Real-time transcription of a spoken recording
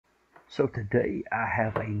So today I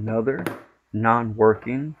have another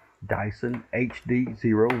non-working Dyson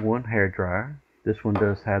HD01 hairdryer. This one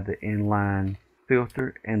does have the inline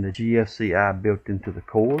filter and the GFCI built into the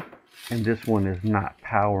cord, and this one is not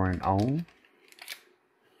powering on.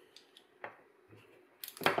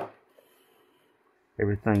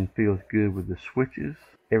 Everything feels good with the switches.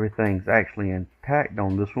 Everything's actually intact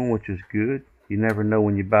on this one, which is good. You never know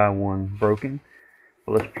when you buy one broken.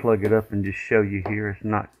 But let's plug it up and just show you here. It's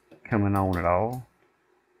not coming on at all.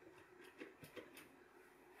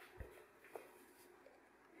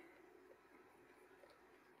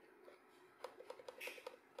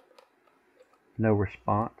 No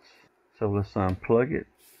response. So let's unplug it.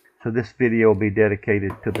 So this video will be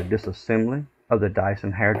dedicated to the disassembly of the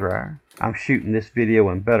Dyson hairdryer. I'm shooting this video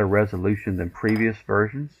in better resolution than previous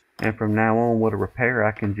versions, and from now on with a repair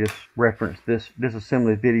I can just reference this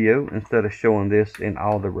disassembly video instead of showing this in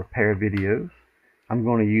all the repair videos. I'm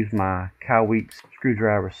going to use my Wick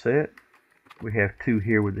screwdriver set. We have two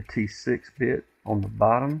here with the T6 bit on the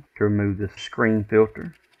bottom to remove the screen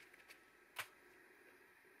filter.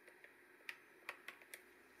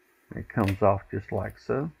 It comes off just like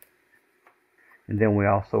so. And then we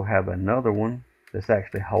also have another one that's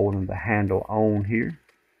actually holding the handle on here.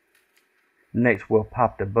 Next we'll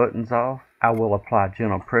pop the buttons off. I will apply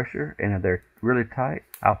gentle pressure, and if they're really tight,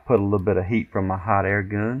 I'll put a little bit of heat from my hot air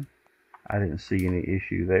gun. I didn't see any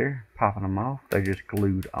issue there popping them off. They're just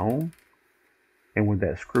glued on. And with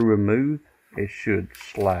that screw removed, it should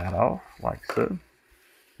slide off like so.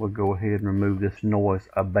 We'll go ahead and remove this noise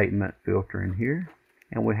abatement filter in here.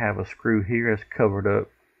 And we have a screw here that's covered up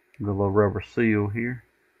with a little rubber seal here.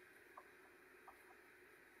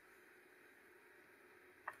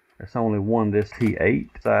 There's only one this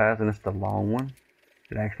T8 size, and it's the long one.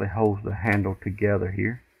 It actually holds the handle together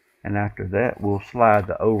here. And after that, we'll slide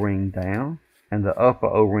the O-ring down, and the upper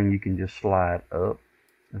O-ring you can just slide up,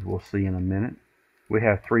 as we'll see in a minute. We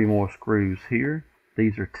have three more screws here.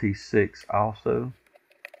 These are T6 also.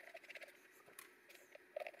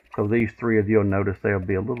 So these three, if you'll notice, they'll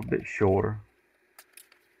be a little bit shorter.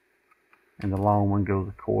 And the long one goes,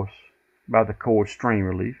 of course, by the cord strain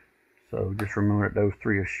relief. So just remember that those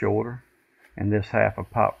three are shorter. And this half will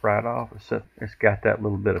pop right off, except it's got that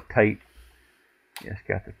little bit of tape. Yeah, it's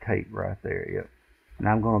got the tape right there, yep.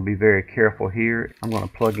 Now I'm going to be very careful here. I'm going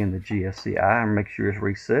to plug in the GFCI and make sure it's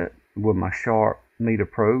reset. With my sharp meter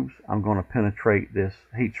probes, I'm going to penetrate this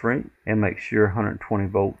heat shrink and make sure 120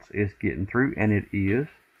 volts is getting through, and it is.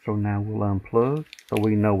 So now we'll unplug, so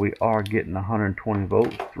we know we are getting 120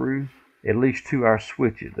 volts through, at least to our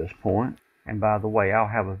switch at this point. And by the way, I'll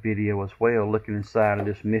have a video as well looking inside of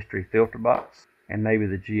this mystery filter box, and maybe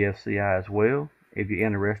the GFCI as well, if you're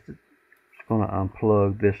interested. Just going to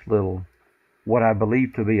unplug this little, what I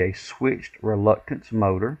believe to be a switched reluctance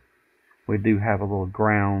motor. We do have a little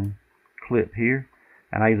ground clip here,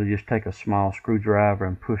 and I either just take a small screwdriver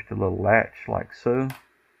and push the little latch like so,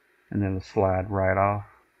 and then it'll slide right off.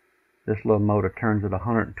 This little motor turns at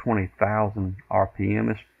 120,000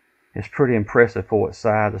 RPM. It's pretty impressive for its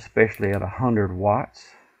size, especially at 100 watts.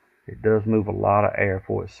 It does move a lot of air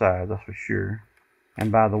for its size, that's for sure. And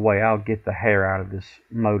by the way, I'll get the hair out of this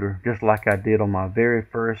motor just like I did on my very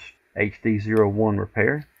first HD01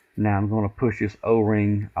 repair. Now I'm going to push this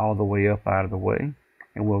O-ring all the way up out of the way,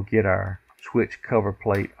 and we'll get our switch cover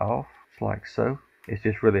plate off, just like so. It's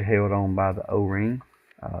just really held on by the O-ring,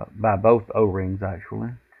 by both O-rings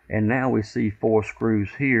actually. And now we see four screws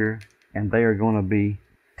here, and they are going to be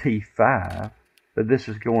T5, but this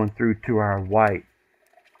is going through to our white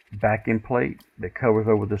backing plate that covers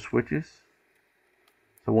over the switches.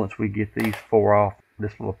 So once we get these four off,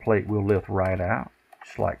 this little plate will lift right out,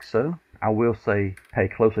 just like so. I will say pay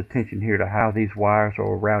close attention here to how these wires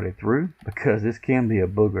are routed through, because this can be a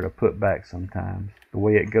booger to put back sometimes. The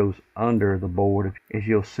way it goes under the board, as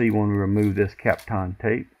you'll see when we remove this Kapton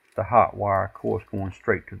tape, the hot wire, of course, going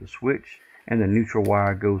straight to the switch, and the neutral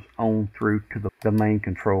wire goes on through to the main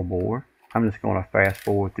control board. I'm just going to fast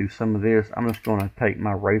forward through some of this. I'm just going to take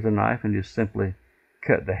my razor knife and just simply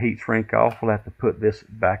cut the heat shrink off. We'll have to put this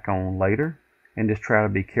back on later, and just try to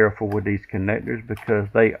be careful with these connectors, because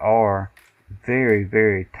they are very,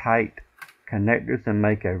 very tight connectors and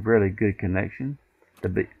make a really good connection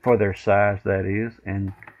for their size, that is.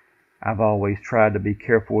 And I've always tried to be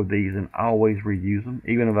careful with these and always reuse them,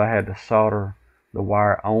 even if I had to solder the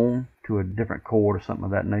wire on to a different cord or something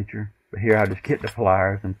of that nature. But here I just get the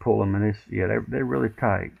pliers and pull them, and it's, yeah, they're really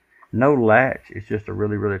tight. No latch, it's just a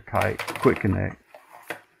really, really tight quick connect.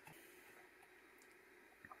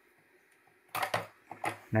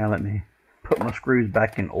 Now let me put my screws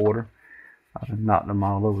back in order. I've just knocked them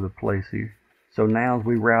all over the place here. So now as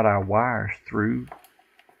we route our wires through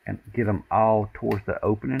and get them all towards the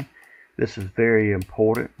opening, this is very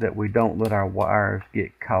important that we don't let our wires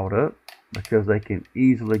get caught up, because they can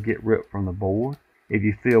easily get ripped from the board. If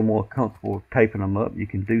you feel more comfortable taping them up, you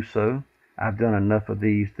can do so. I've done enough of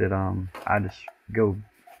these that I just go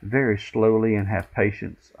very slowly and have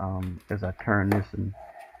patience as I turn this and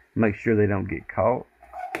make sure they don't get caught.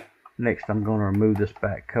 Next, I'm going to remove this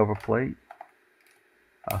back cover plate.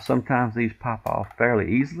 Sometimes these pop off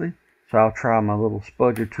fairly easily, so I'll try my little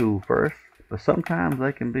spudger tool first, but sometimes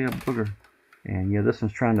they can be a booger. And yeah, this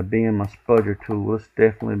one's trying to bend my spudger tool. It's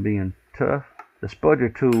definitely being tough. The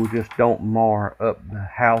spudger tool just don't mar up the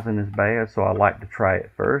housing as bad, so I like to try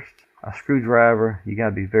it first. A screwdriver, you got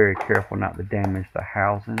to be very careful not to damage the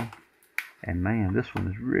housing. And man, this one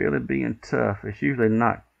is really being tough. It's usually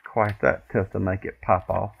not quite that tough to make it pop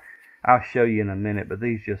off. I'll show you in a minute, but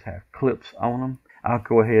these just have clips on them. I'll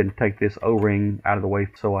go ahead and take this O-ring out of the way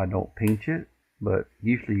so I don't pinch it, but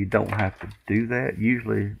usually you don't have to do that.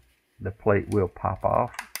 Usually the plate will pop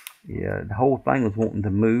off. Yeah, the whole thing was wanting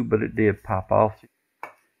to move, but it did pop off.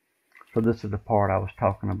 So this is the part I was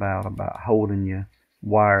talking about holding your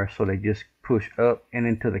wires so they just push up and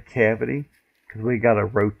into the cavity, because we got to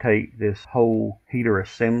rotate this whole heater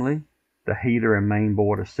assembly. The heater and main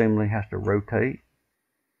board assembly has to rotate.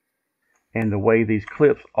 And the way these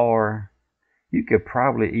clips are, you could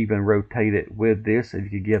probably even rotate it with this if you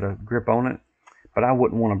could get a grip on it. But I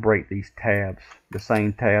wouldn't want to break these tabs, the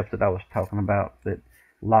same tabs that I was talking about that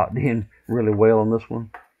locked in really well on this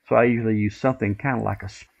one. So I usually use something kind of like a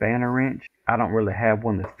spanner wrench. I don't really have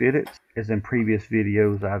one that fit it. As in previous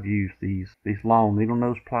videos, I've used these long needle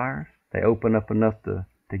nose pliers. They open up enough to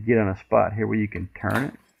get in a spot here where you can turn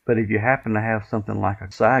it. But if you happen to have something like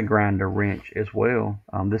a side grinder wrench as well,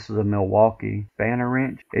 this is a Milwaukee spanner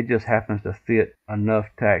wrench. It just happens to fit enough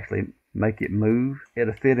to actually make it move.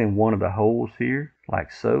 It'll fit in one of the holes here,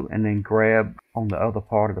 like so, and then grab on the other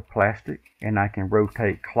part of the plastic, and I can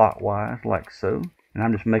rotate clockwise like so. And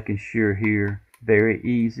I'm just making sure here, very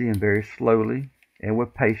easy and very slowly and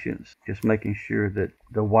with patience, just making sure that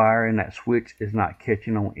the wire in that switch is not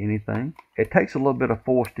catching on anything. It takes a little bit of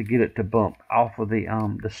force to get it to bump off of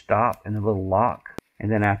the stop and the little lock,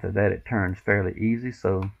 and then after that it turns fairly easy.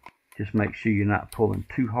 So just make sure you're not pulling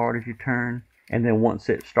too hard as you turn. And then once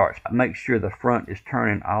it starts, make sure the front is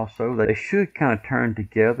turning also. They should kind of turn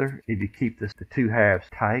together if you keep the two halves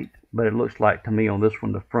tight, but it looks like to me on this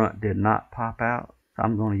one the front did not pop out. So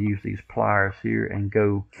I'm going to use these pliers here and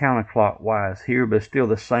go counterclockwise here, but still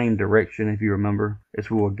the same direction. If you remember, it's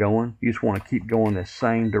where we're going. You just want to keep going the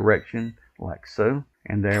same direction like so.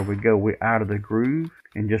 And there we go, we're out of the groove,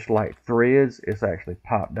 and just like threads, it's actually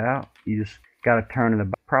popped out. You just got to turn it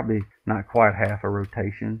about probably not quite half a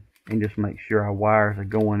rotation, and just make sure our wires are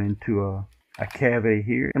going into a cavity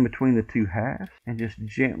here in between the two halves, and just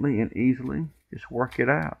gently and easily just work it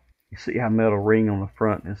out. You see how metal ring on the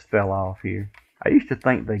front has fell off here. I used to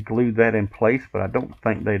think they glued that in place, but I don't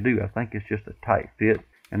think they do. I think it's just a tight fit,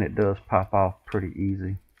 and it does pop off pretty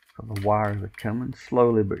easy. So the wires are coming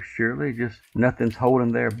slowly but surely. Just nothing's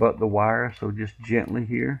holding there but the wire, so just gently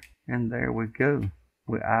here, and there we go.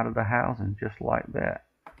 We're out of the housing just like that.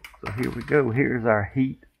 So here we go. Here's our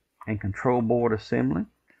heat and control board assembly.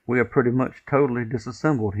 We are pretty much totally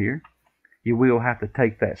disassembled here. You will have to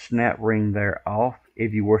take that snap ring there off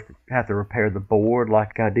if you were to have to repair the board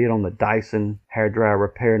like I did on the Dyson hairdryer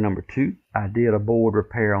repair number 2. I did a board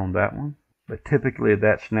repair on that one, but typically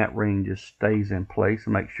that snap ring just stays in place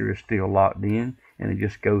and make sure it's still locked in, and it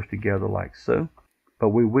just goes together like so. But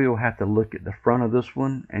we will have to look at the front of this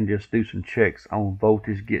one and just do some checks on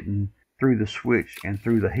voltage getting through the switch and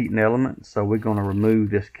through the heating element. So we're going to remove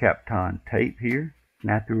this Kapton tape here. And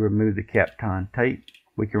after we remove the Kapton tape,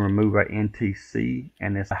 we can remove our NTC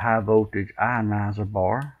and this high voltage ionizer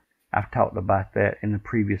bar. I've talked about that in the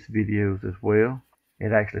previous videos as well.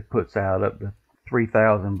 It actually puts out up to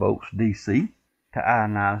 3000 volts DC to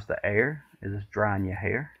ionize the air as it's drying your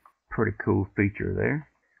hair. Pretty cool feature there.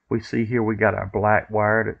 We see here we got our black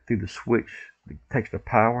wire through the switch that takes the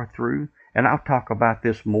power through. And I'll talk about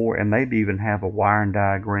this more and maybe even have a wiring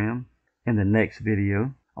diagram in the next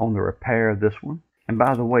video on the repair of this one. And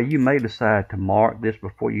by the way, you may decide to mark this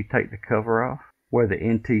before you take the cover off, where the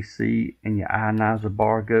NTC and your ionizer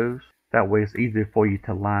bar goes. That way it's easier for you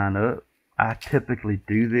to line up. I typically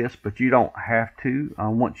do this, but you don't have to.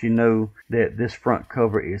 Once you know that this front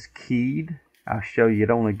cover is keyed, I'll show you it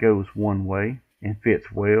only goes one way and fits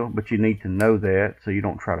well, but you need to know that so you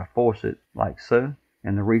don't try to force it like so.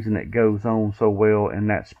 And the reason it goes on so well in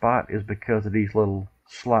that spot is because of these little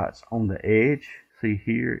slots on the edge. See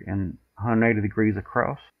here, and 180 degrees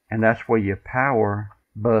across. and that's where your power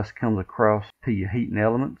bus comes across to your heating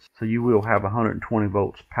elements. So you will have 120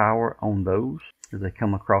 volts power on those as they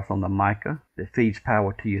come across on the mica that feeds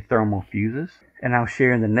power to your thermal fuses. And I'll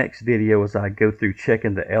share in the next video as I go through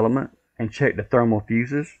checking the element and check the thermal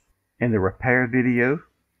fuses in the repair video.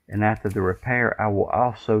 And after the repair, I will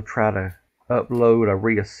also try to upload a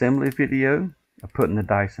reassembly video of putting the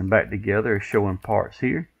Dyson back together and showing parts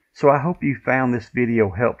here. So I hope you found this video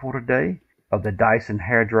helpful today of the Dyson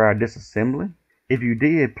hairdryer disassembly. If you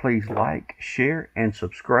did, please like, share, and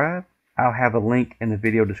subscribe. I'll have a link in the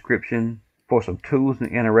video description for some tools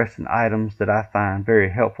and interesting items that I find very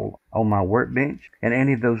helpful on my workbench. And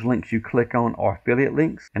any of those links you click on are affiliate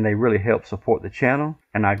links, and they really help support the channel,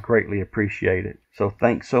 and I greatly appreciate it. So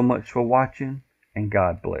thanks so much for watching, and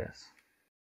God bless.